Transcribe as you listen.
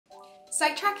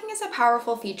Site tracking is a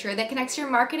powerful feature that connects your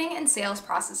marketing and sales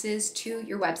processes to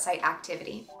your website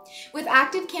activity. With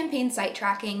ActiveCampaign Site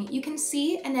Tracking, you can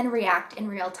see and then react in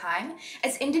real time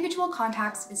as individual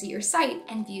contacts visit your site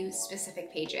and view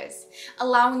specific pages,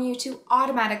 allowing you to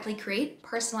automatically create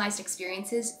personalized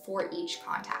experiences for each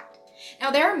contact.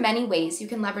 Now, there are many ways you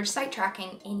can leverage site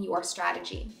tracking in your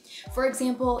strategy. For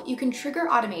example, you can trigger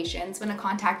automations when a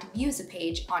contact views a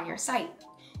page on your site.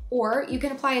 Or you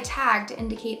can apply a tag to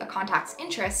indicate a contact's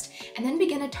interest and then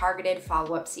begin a targeted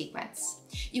follow-up sequence.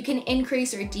 You can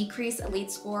increase or decrease a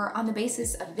lead score on the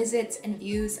basis of visits and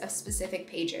views of specific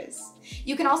pages.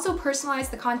 You can also personalize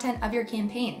the content of your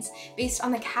campaigns based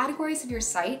on the categories of your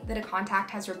site that a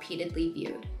contact has repeatedly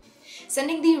viewed.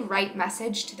 Sending the right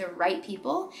message to the right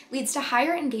people leads to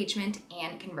higher engagement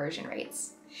and conversion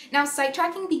rates. Now, site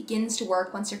tracking begins to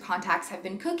work once your contacts have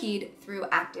been cookied through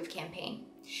ActiveCampaign.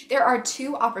 There are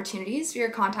two opportunities for your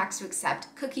contacts to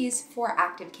accept cookies for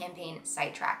ActiveCampaign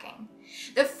Site Tracking.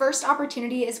 The first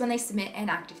opportunity is when they submit an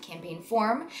ActiveCampaign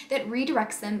form that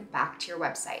redirects them back to your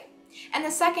website. And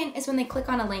the second is when they click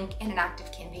on a link in an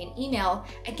ActiveCampaign email,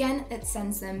 again, that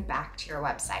sends them back to your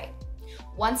website.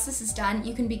 Once this is done,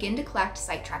 you can begin to collect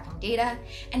site tracking data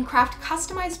and craft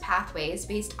customized pathways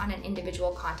based on an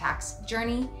individual contact's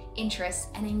journey, interests,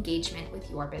 and engagement with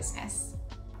your business.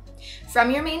 From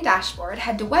your main dashboard,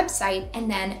 head to Website and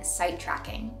then Site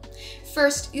Tracking.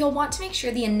 First, you'll want to make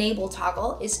sure the Enable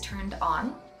toggle is turned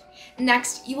on.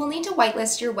 Next, you will need to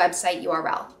whitelist your website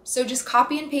URL. So just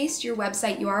copy and paste your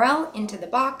website URL into the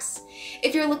box.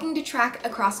 If you're looking to track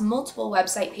across multiple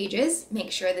website pages,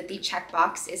 make sure that the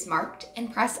checkbox is marked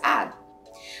and press Add.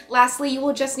 Lastly, you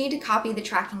will just need to copy the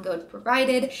tracking code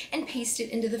provided and paste it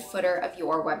into the footer of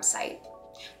your website.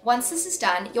 Once this is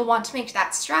done, you'll want to make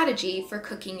that strategy for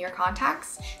cooking your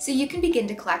contacts so you can begin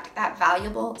to collect that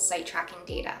valuable site tracking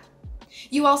data.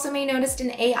 You also may notice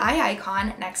an AI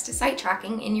icon next to site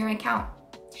tracking in your account.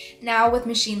 Now, with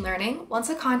machine learning, once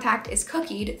a contact is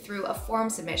cookied through a form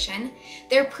submission,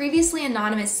 their previously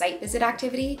anonymous site visit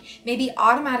activity may be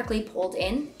automatically pulled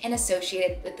in and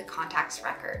associated with the contact's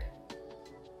record.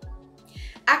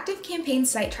 ActiveCampaign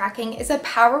Site Tracking is a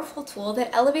powerful tool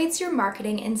that elevates your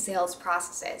marketing and sales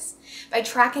processes. By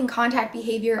tracking contact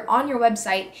behavior on your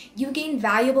website, you gain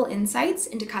valuable insights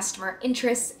into customer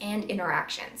interests and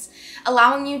interactions,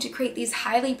 allowing you to create these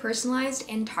highly personalized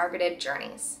and targeted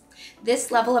journeys.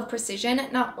 This level of precision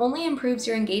not only improves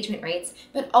your engagement rates,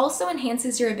 but also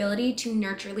enhances your ability to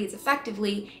nurture leads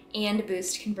effectively and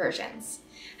boost conversions.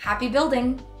 Happy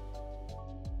building!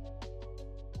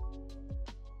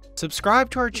 Subscribe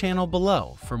to our channel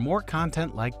below for more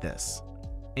content like this.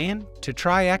 And to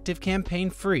try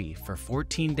ActiveCampaign free for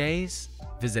 14 days,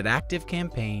 visit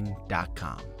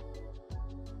ActiveCampaign.com.